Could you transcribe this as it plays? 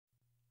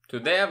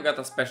Today I've got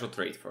a special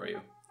treat for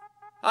you.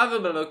 I will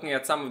be looking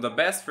at some of the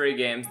best free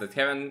games that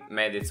haven't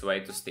made its way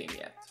to Steam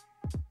yet.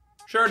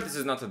 Sure, this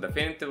is not a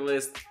definitive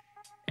list,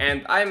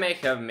 and I may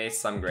have missed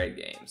some great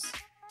games.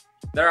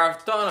 There are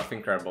a ton of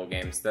incredible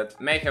games that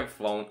may have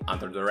flown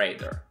under the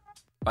radar.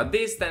 But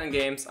these 10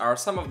 games are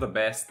some of the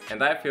best,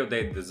 and I feel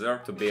they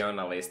deserve to be on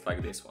a list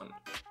like this one.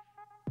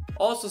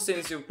 Also,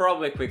 since you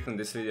probably clicked on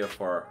this video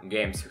for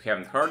games you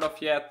haven't heard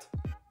of yet,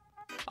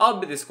 I'll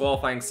be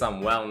disqualifying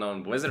some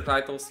well-known Blizzard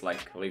titles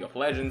like League of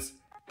Legends,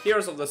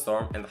 Heroes of the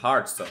Storm and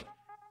Hearthstone,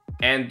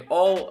 and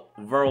all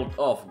World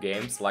of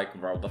games like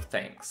World of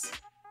Tanks.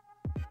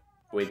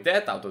 With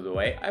that out of the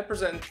way, I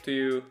present to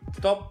you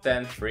top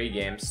 10 free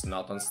games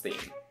not on Steam.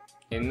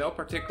 In no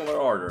particular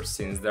order,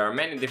 since there are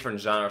many different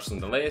genres on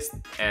the list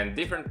and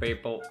different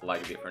people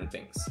like different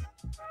things.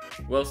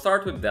 We'll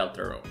start with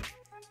Deltarune.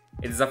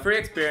 It is a free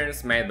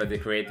experience made by the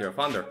creator of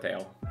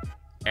Undertale,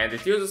 and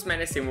it uses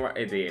many similar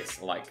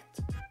ideas like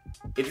it.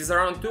 It is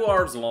around 2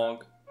 hours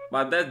long,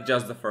 but that's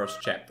just the first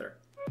chapter.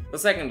 The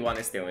second one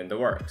is still in the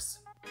works.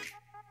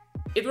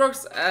 It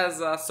works as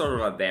a sort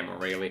of a demo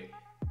really,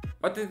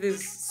 but it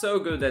is so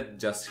good that it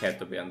just had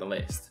to be on the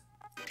list.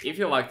 If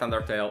you liked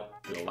Undertale,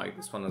 you'll like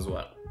this one as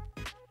well.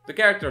 The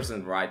characters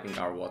and writing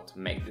are what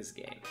make this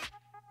game.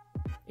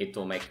 It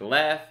will make you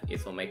laugh,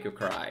 it will make you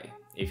cry.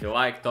 If you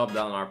like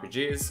top-down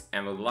RPGs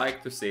and would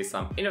like to see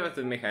some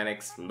innovative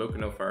mechanics, look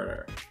no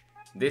further.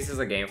 This is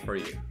a game for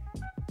you.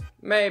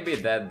 Maybe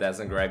that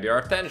doesn't grab your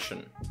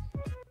attention.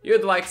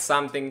 You'd like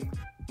something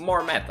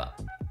more meta.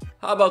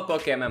 How about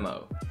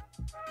PokeMMO?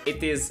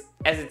 It is,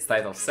 as its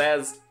title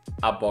says,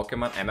 a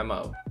Pokemon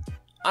MMO.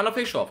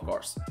 Unofficial of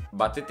course,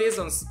 but it is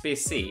on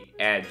PC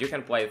and you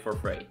can play it for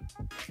free.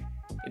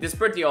 It is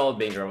pretty old,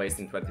 being released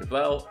in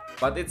 2012,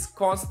 but it's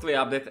constantly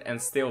updated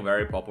and still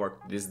very popular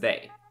to this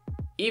day,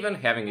 even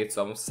having its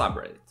own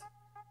subreddit.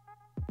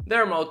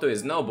 Their motto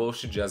is no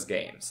bullshit, just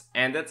games,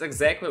 and that's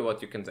exactly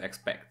what you can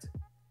expect.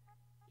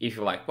 If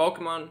you like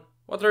Pokemon,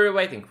 what are you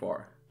waiting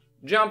for?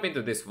 Jump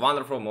into this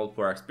wonderful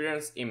multiplayer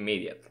experience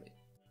immediately.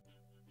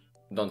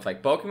 Don't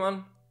like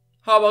Pokemon?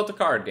 How about a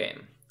card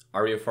game?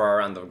 Are you for a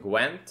round of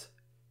Gwent?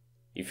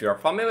 If you are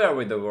familiar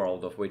with the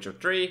world of Witcher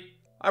 3,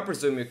 I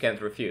presume you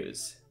can't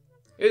refuse.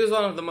 It is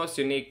one of the most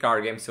unique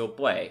card games you'll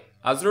play,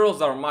 as the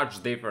rules are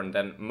much different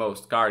than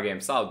most card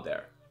games out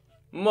there,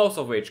 most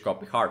of which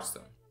copy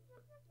Hearthstone.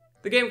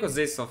 The game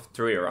consists of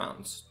 3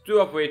 rounds,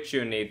 2 of which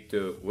you need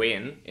to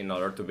win in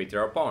order to beat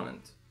your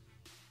opponent.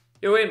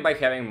 You win by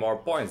having more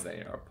points than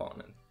your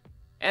opponent.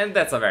 And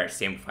that's a very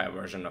simplified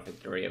version of it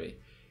really.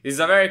 This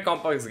is a very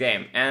complex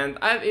game and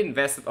I've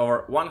invested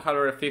over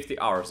 150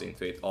 hours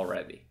into it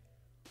already.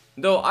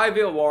 Though I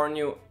will warn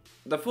you,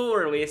 the full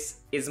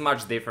release is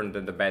much different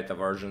than the beta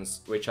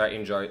versions, which I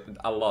enjoyed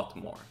a lot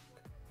more.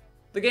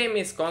 The game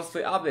is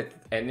constantly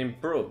updated and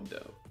improved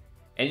though,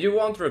 and you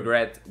won't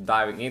regret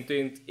diving into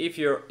it if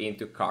you're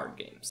into card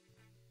games.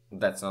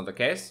 That's not the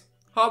case?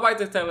 How about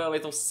I tell you a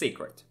little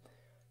secret?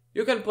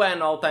 You can play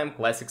an all-time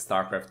classic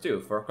StarCraft 2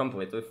 for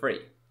completely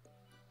free.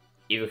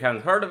 If you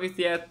haven't heard of it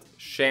yet,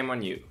 shame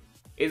on you.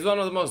 It's one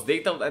of the most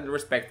detailed and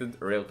respected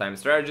real-time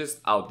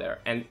strategies out there,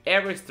 and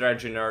every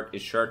strategy nerd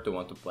is sure to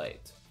want to play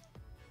it.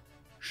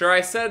 Sure, I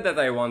said that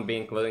I won't be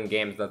including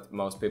games that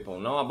most people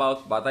know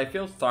about, but I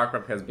feel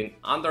StarCraft has been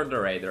under the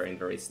radar in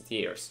the recent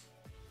years,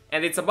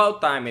 and it's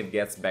about time it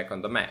gets back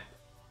on the map.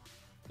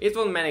 It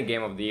won many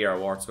Game of the Year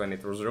awards when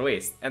it was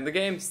released, and the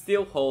game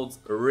still holds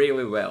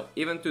really well,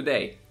 even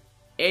today,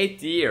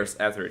 8 years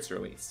after its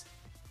release.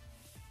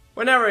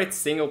 Whenever it's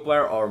single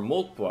player or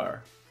multiplayer,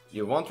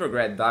 you won't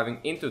regret diving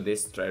into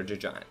this strategy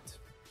giant.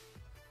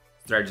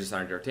 Strategies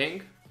aren't your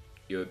thing?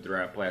 You'd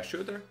rather play a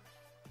shooter?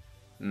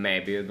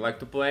 Maybe you'd like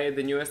to play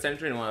the newest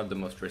entry in one of the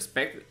most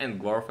respected and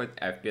glorified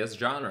FPS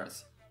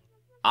genres.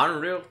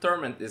 Unreal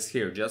Tournament is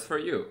here just for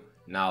you,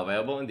 now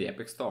available in the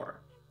Epic Store.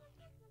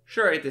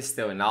 Sure, it is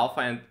still in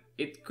alpha and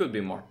it could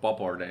be more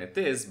popular than it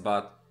is,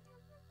 but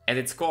at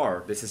its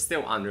core, this is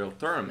still Unreal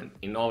Tournament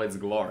in all its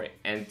glory,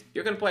 and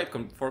you can play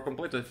it for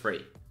completely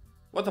free.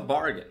 What a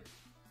bargain!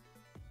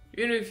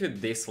 Even if you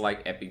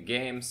dislike Epic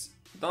Games,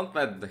 don't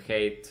let the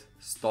hate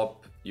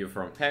stop you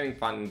from having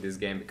fun in this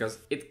game because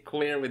it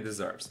clearly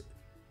deserves it.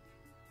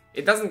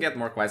 It doesn't get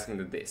more classic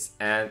than this,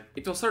 and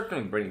it will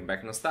certainly bring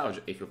back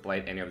nostalgia if you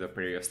played any of the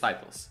previous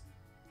titles.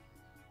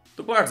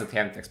 To players that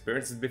haven't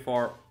experienced it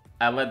before,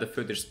 I'll let the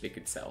footage speak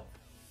itself.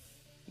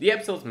 The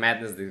absolute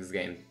madness this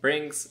game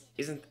brings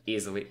isn't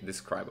easily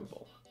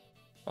describable.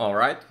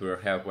 Alright,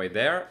 we're halfway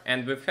there,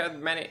 and we've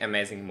had many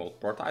amazing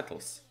multiplayer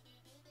titles.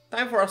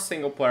 Time for a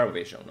single player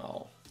visual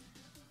now.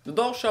 The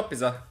Doll Shop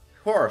is a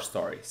horror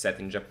story set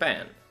in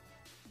Japan.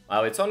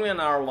 While it's only an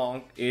hour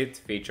long, it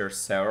features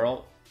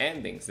several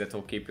endings that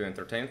will keep you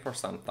entertained for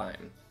some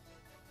time.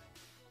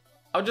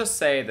 I'll just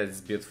say that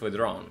it's beautifully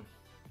drawn.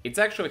 It's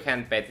actually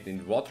hand-painted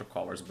in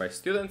watercolors by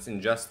students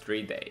in just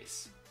 3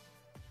 days.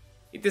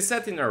 It is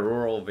set in a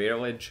rural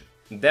village,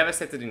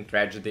 devastated in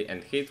tragedy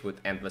and hit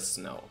with endless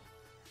snow.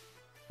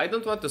 I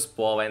don't want to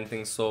spoil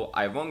anything, so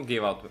I won't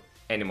give out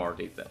any more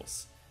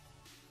details.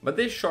 but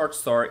this short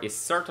story is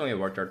certainly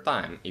worth your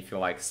time if you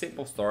like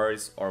simple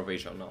stories or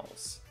visual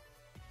novels.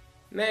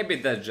 Maybe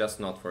that's just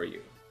not for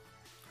you.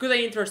 Could I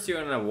interest you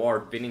in an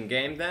award-winning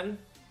game then?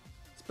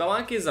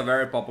 Spelunky is a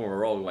very popular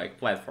roguelike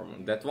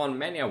platform that won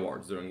many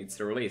awards during its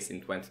release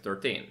in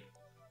 2013.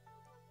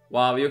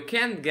 While you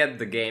can't get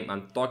the game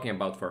I'm talking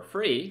about for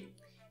free,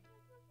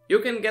 you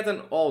can get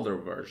an older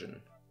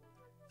version.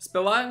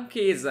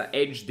 Spelunky is a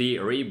HD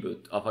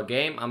reboot of a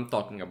game I'm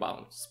talking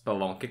about,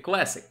 Spelunky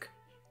Classic.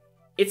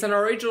 It's an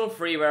original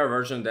freeware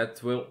version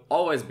that will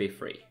always be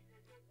free.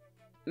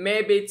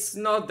 Maybe it's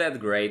not that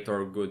great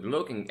or good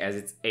looking as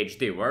its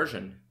HD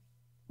version,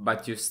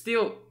 but you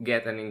still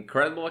get an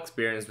incredible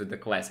experience with the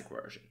classic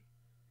version.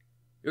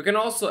 You can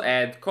also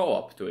add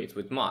co-op to it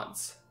with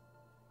mods.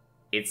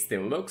 It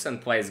still looks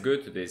and plays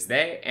good to this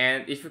day,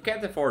 and if you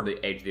can't afford the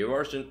HD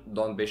version,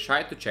 don't be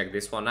shy to check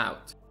this one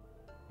out.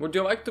 Would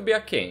you like to be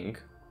a king?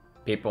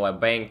 People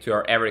obeying to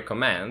your every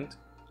command?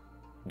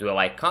 Do you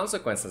like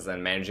consequences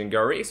and managing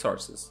your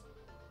resources?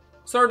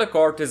 Sword the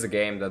Court is a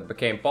game that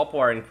became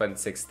popular in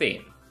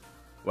 2016,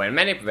 when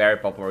many very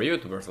popular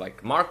YouTubers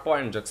like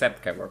Markiplier and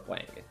Jacksepticeye were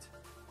playing it.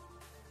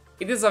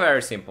 It is a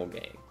very simple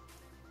game.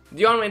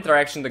 The only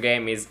interaction in the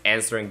game is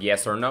answering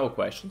yes or no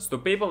questions to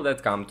people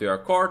that come to your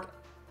court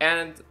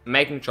and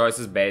making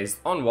choices based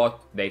on what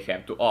they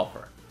have to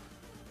offer.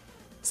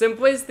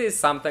 Simplicity is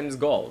sometimes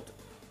gold,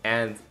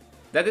 and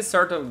that is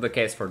certainly the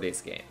case for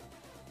this game.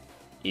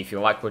 If you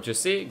like what you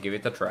see, give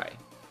it a try.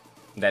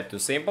 That too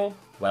simple?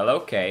 Well,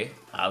 okay,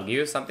 I'll give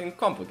you something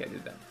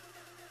complicated then.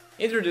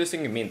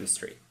 Introducing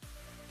Mindustry,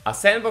 a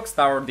sandbox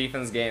tower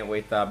defense game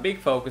with a big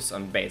focus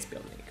on base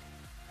building.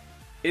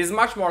 It is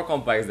much more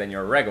complex than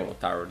your regular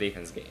tower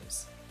defense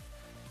games.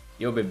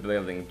 You'll be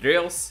building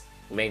drills,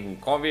 linking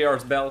conveyor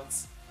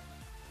belts.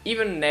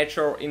 Even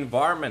natural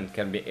environment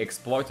can be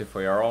exploited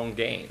for your own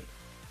gain.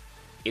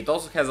 It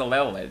also has a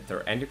level editor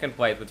and you can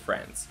play it with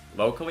friends,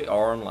 locally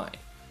or online.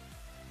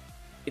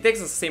 It takes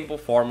a simple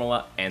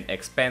formula and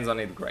expands on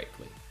it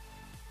greatly.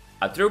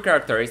 A true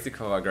characteristic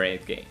of a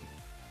great game.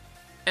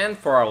 And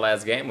for our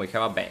last game we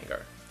have a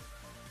banger.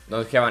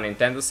 Don't you have a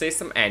Nintendo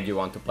system and you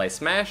want to play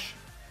Smash?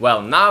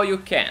 Well, now you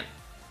can!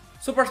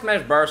 Super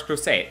Smash Bros.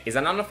 Crusade is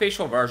an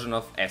unofficial version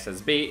of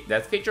SSB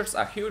that features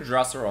a huge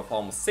roster of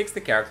almost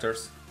 60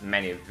 characters,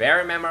 many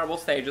very memorable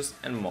stages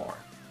and more.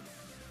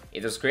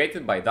 It was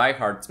created by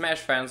die-hard Smash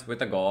fans with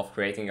the goal of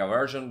creating a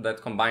version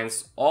that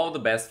combines all the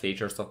best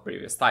features of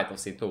previous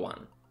titles into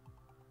one.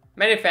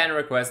 Many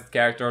fan-requested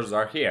characters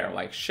are here,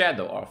 like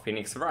Shadow or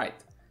Phoenix Wright,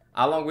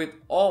 along with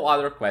all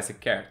other classic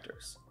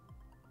characters.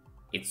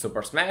 It's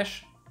Super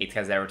Smash, it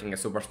has everything a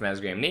Super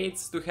Smash game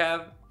needs to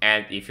have,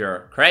 and if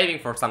you're craving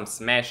for some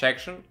Smash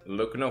action,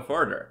 look no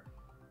further.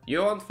 You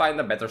won't find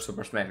a better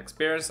Super Smash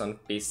experience on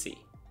PC.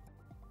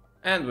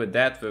 And with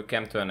that we've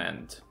come to an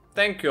end.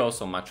 Thank you all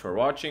so much for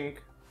watching.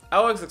 I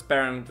always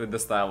experiment with the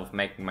style of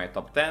making my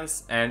top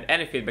 10s and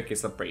any feedback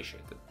is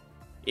appreciated.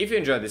 If you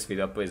enjoyed this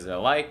video, please leave a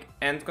like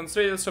and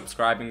consider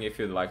subscribing if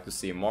you'd like to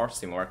see more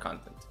similar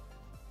content.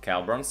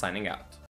 Calbron signing out.